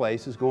of this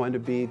place is going to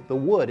be the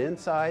wood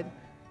inside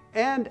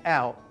and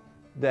out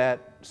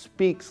that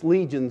speaks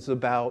legions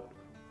about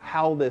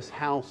how this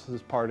house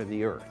is part of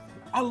the earth.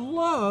 I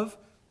love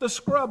the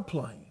scrub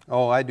plane.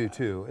 Oh, I do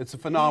too. It's a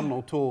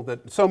phenomenal tool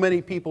that so many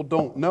people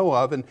don't know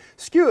of, and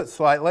skew it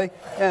slightly.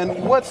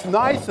 And what's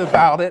nice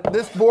about it,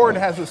 this board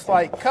has a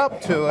slight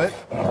cup to it,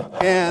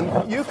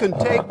 and you can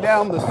take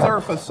down the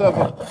surface of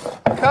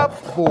a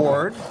cup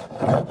board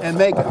and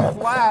make it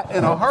flat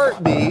in a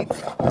heartbeat,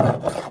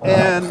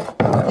 and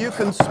you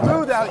can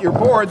smooth out your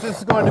boards. This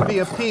is going to be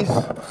a piece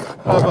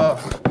of a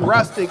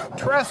rustic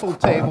trestle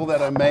table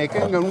that I'm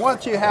making, and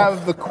once you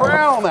have the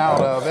crown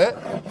out of it,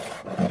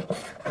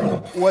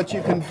 what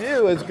you can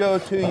do is go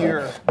to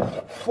your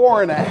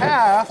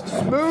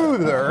 4.5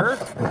 smoother,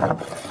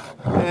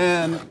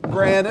 and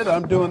granted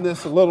I'm doing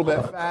this a little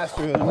bit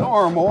faster than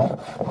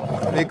normal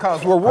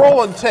because we're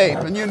rolling tape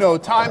and you know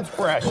time's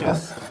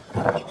precious,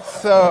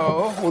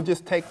 so we'll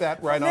just take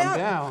that right on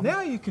down.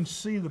 Now you can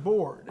see the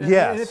board.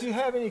 Yes. And if you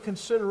have any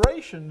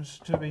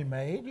considerations to be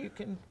made, you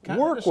can kind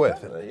work of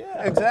with it.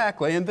 Yeah.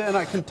 Exactly, and then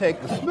I can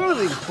take the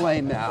smoothing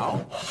plane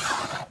now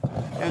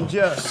and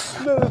just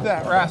smooth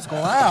that rascal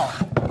out.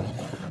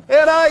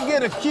 And I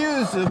get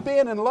accused of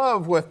being in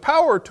love with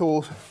power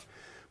tools,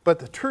 but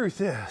the truth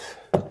is,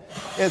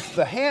 it's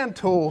the hand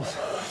tools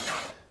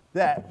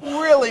that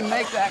really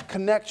make that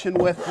connection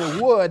with the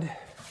wood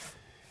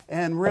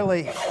and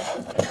really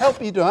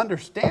help you to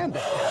understand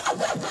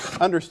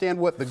it. Understand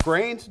what the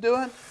grain's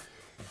doing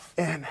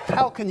and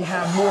how can you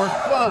have more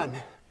fun.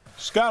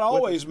 Scott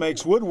always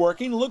makes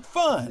woodworking look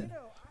fun,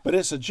 but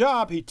it's a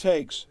job he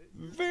takes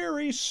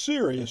very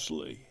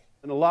seriously.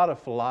 In a lot of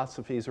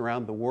philosophies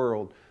around the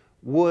world,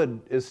 wood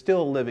is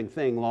still a living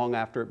thing long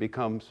after it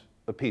becomes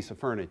a piece of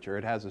furniture.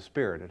 It has a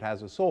spirit, it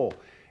has a soul,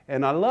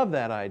 and I love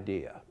that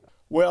idea.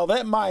 Well,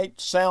 that might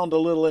sound a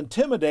little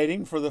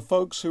intimidating for the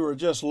folks who are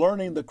just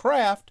learning the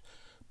craft,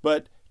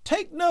 but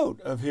take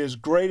note of his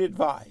great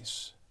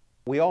advice.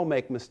 We all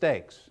make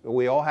mistakes.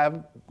 We all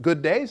have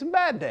good days and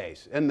bad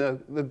days, and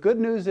the good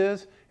news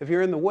is if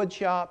you're in the wood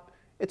shop,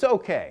 it's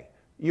okay.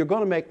 You're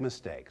going to make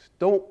mistakes.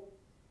 Don't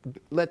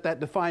let that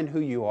define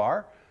who you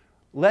are.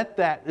 Let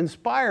that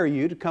inspire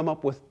you to come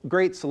up with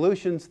great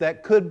solutions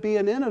that could be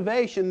an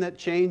innovation that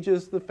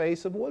changes the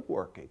face of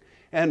woodworking.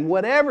 And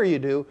whatever you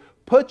do,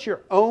 put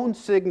your own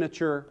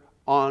signature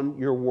on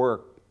your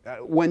work.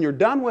 When you're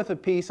done with a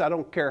piece, I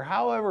don't care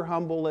however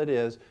humble it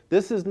is,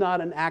 this is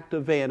not an act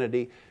of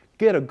vanity.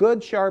 Get a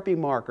good Sharpie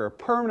marker, a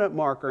permanent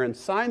marker, and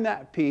sign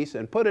that piece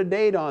and put a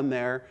date on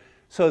there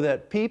so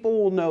that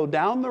people will know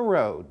down the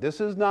road,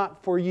 this is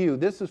not for you,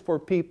 this is for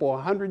people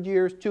 100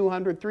 years,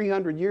 200,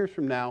 300 years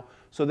from now,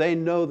 so they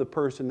know the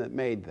person that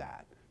made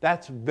that.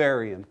 That's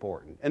very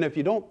important. And if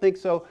you don't think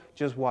so,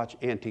 just watch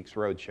Antiques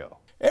Roadshow.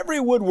 Every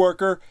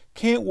woodworker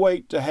can't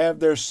wait to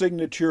have their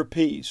signature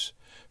piece.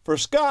 For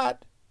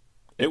Scott,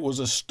 it was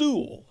a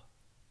stool.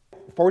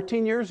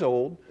 14 years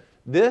old,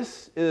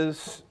 this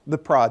is the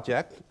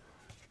project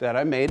that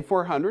I made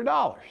for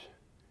 $100.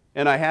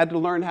 And I had to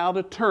learn how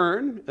to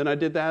turn, and I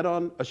did that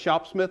on a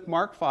Shopsmith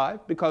Mark V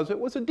because it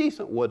was a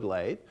decent wood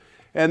lathe.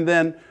 And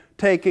then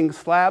taking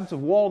slabs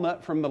of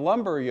walnut from the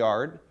lumber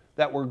yard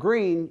that were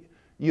green,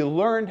 you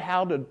learned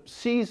how to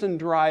season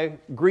dry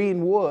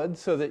green wood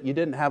so that you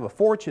didn't have a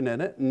fortune in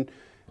it, and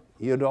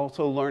you'd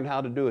also learn how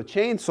to do a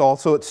chainsaw.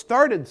 So it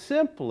started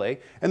simply,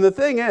 and the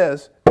thing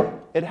is,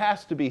 it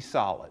has to be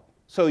solid.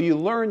 So you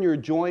learn your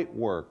joint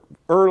work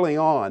early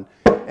on,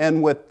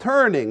 and with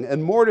turning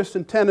and mortise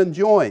and tenon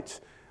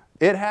joints,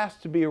 it has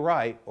to be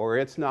right or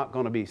it's not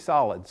going to be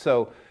solid.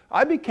 So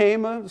I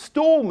became a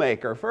stool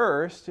maker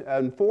first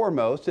and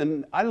foremost,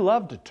 and I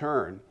love to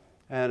turn.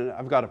 And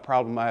I've got a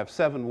problem. I have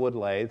 7 wood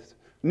lathes.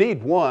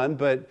 Need one,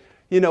 but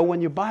you know, when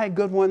you buy a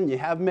good one, you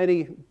have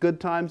many good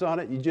times on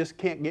it, you just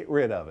can't get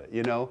rid of it,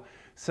 you know.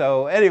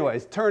 So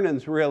anyways,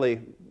 turning's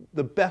really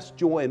the best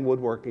joy in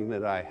woodworking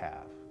that I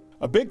have.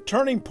 A big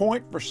turning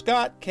point for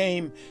Scott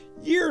came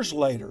years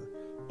later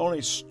on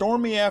a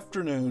stormy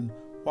afternoon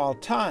while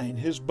tying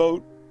his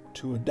boat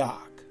to a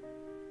dock.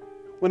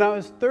 When I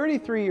was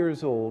 33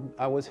 years old,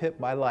 I was hit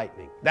by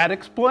lightning. That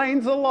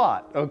explains a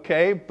lot,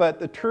 okay? But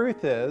the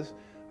truth is,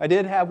 I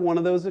did have one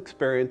of those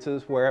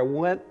experiences where I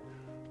went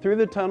through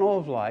the tunnel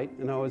of light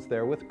and I was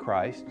there with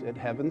Christ at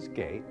Heaven's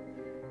Gate.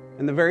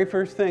 And the very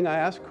first thing I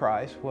asked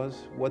Christ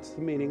was, what's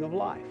the meaning of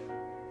life?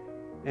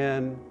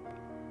 And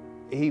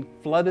he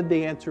flooded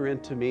the answer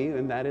into me,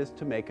 and that is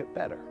to make it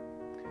better.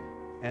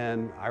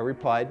 And I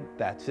replied,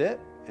 that's it.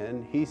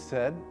 And he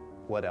said,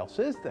 what else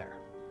is there?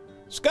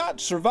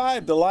 Scott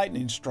survived the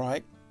lightning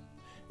strike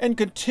and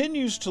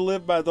continues to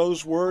live by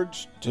those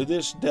words to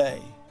this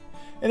day.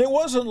 And it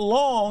wasn't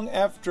long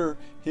after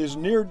his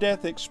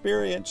near-death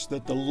experience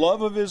that the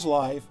love of his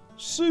life,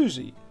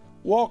 Susie,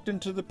 walked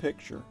into the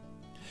picture.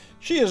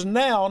 She is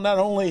now not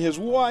only his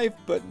wife,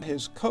 but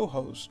his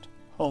co-host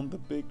on The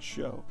Big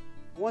Show.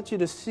 I want you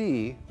to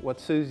see what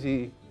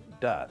Susie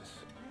does.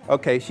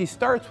 Okay, she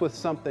starts with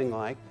something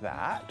like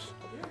that,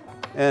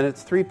 and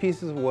it's 3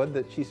 pieces of wood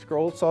that she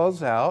scroll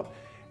saws out,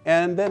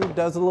 and then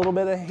does a little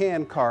bit of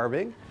hand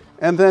carving,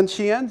 and then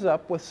she ends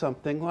up with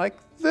something like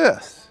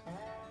this.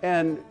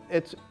 And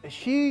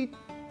she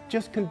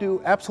just can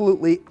do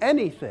absolutely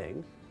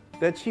anything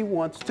that she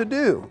wants to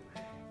do.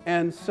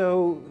 And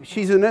so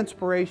she's an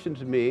inspiration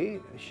to me.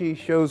 She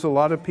shows a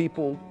lot of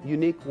people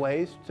unique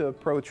ways to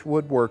approach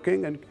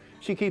woodworking, and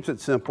she keeps it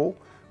simple,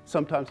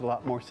 sometimes a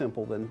lot more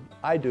simple than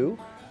I do,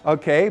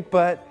 okay?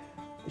 But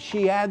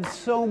she adds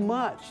so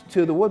much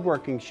to the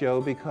woodworking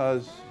show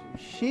because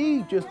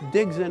she just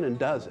digs in and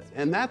does it.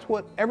 And that's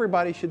what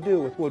everybody should do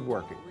with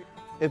woodworking.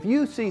 If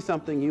you see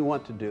something you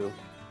want to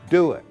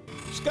do it.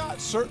 Scott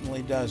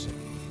certainly does it.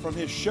 From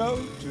his show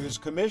to his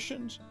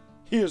commissions,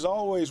 he is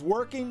always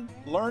working,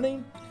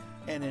 learning,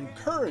 and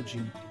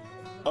encouraging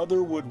other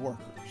woodworkers.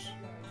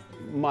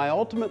 My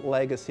ultimate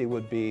legacy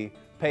would be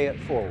pay it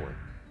forward,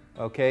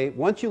 okay?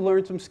 Once you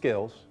learn some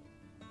skills,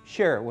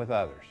 share it with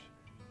others.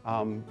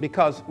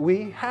 Because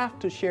we have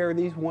to share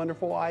these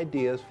wonderful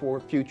ideas for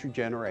future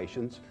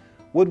generations.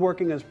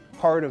 Woodworking is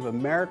part of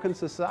American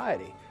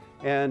society,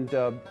 and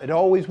it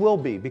always will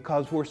be,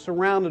 because we're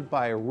surrounded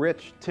by a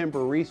rich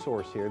timber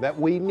resource here that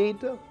we need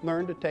to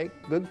learn to take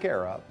good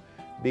care of,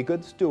 be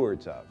good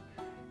stewards of.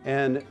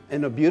 And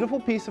in a beautiful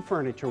piece of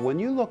furniture, when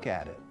you look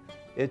at it,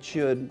 it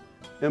should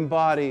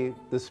embody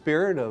the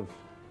spirit of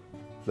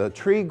the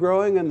tree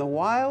growing in the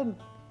wild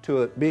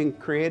to it being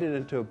created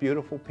into a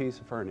beautiful piece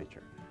of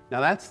furniture. Now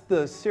that's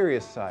the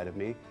serious side of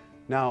me.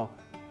 Now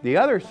the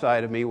other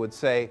side of me would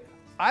say,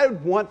 I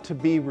want to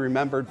be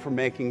remembered for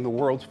making the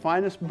world's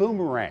finest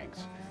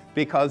boomerangs,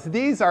 because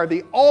these are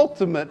the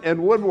ultimate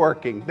in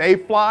woodworking. They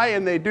fly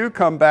and they do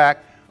come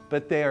back,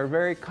 but they are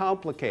very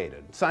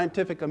complicated.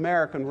 Scientific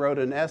American wrote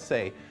an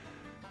essay,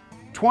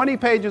 20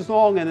 pages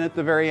long, and at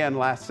the very end,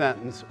 last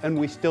sentence, and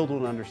we still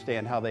don't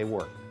understand how they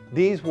work.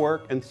 These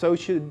work, and so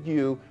should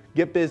you.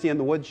 Get busy in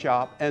the wood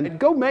shop and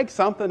go make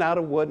something out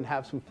of wood and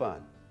have some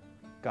fun.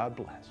 God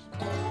bless.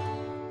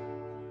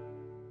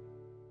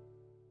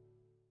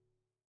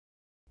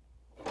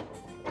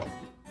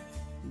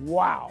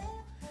 Wow.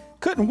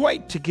 Couldn't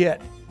wait to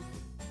get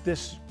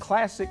this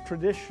classic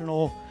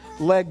traditional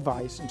leg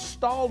vise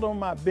installed on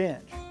my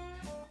bench.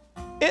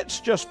 It's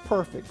just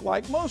perfect,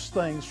 like most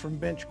things from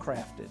Bench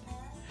Crafted.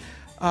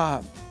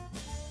 I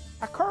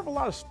carve a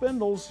lot of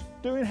spindles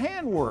doing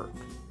handwork.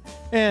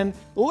 And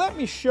let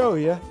me show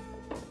you,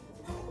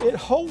 it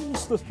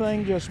holds the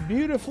thing just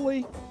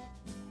beautifully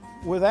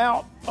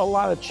without a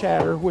lot of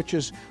chatter, which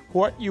is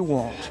what you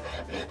want.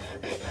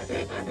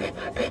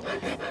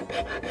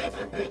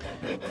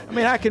 I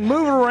mean, I can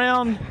move it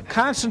around,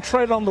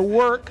 concentrate on the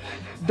work,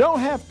 don't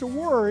have to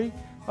worry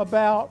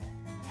about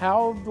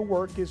how the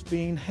work is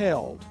being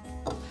held.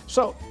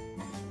 So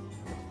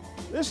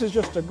this is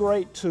just a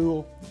great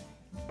tool.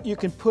 You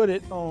can put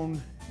it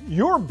on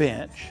your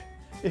bench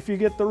if you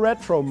get the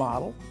retro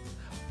model,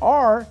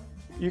 or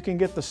you can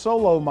get the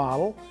solo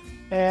model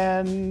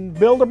and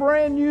build a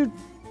brand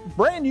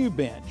new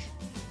bench.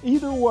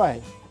 Either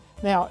way.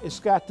 Now it's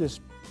got this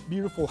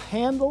beautiful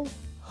handle,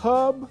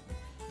 hub,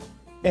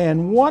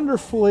 and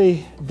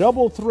wonderfully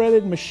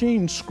double-threaded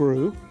machine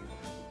screw.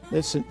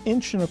 It's 1.25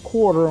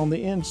 inches on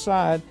the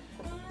inside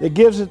that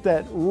gives it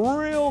that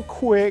real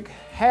quick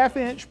 1/2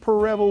 inch per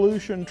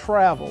revolution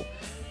travel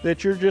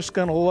that you're just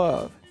going to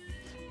love.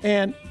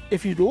 And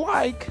if you'd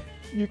like,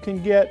 you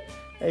can get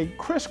a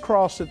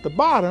crisscross at the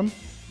bottom,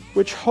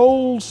 which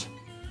holds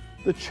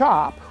the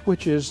chop,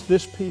 which is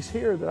this piece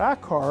here that I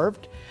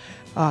carved.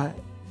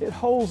 It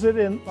holds it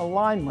in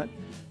alignment,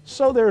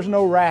 so there's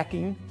no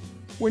racking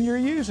when you're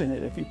using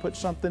it. If you put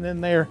something in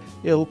there,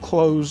 it'll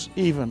close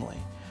evenly.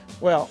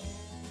 Well,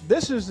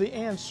 this is the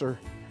answer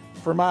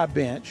for my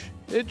bench.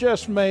 It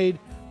just made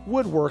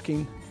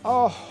woodworking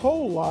a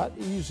whole lot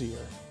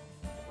easier,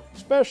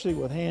 especially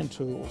with hand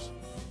tools.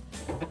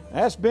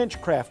 That's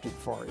Bench Crafted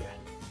for you.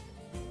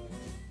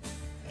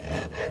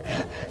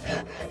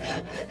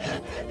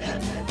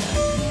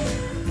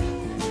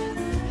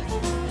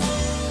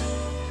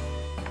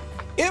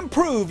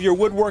 Improve your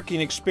woodworking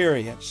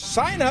experience.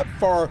 Sign up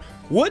for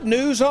Wood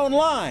News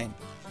Online,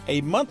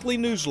 a monthly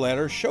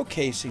newsletter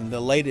showcasing the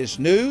latest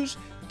news,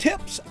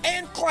 tips,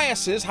 and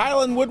classes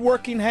Highland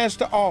Woodworking has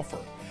to offer.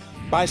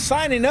 By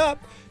signing up,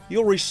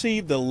 you'll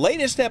receive the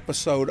latest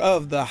episode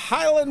of the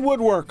Highland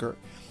Woodworker,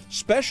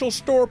 special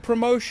store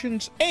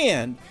promotions,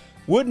 and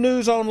Wood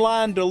News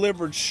Online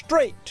delivered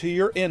straight to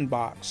your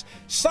inbox.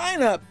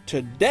 Sign up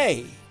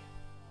today.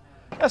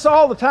 That's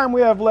all the time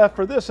we have left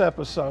for this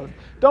episode.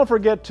 Don't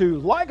forget to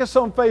like us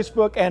on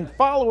Facebook and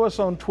follow us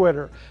on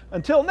Twitter.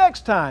 Until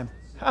next time,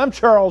 I'm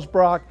Charles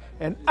Brock,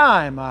 and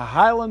I'm a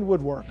Highland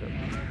Woodworker.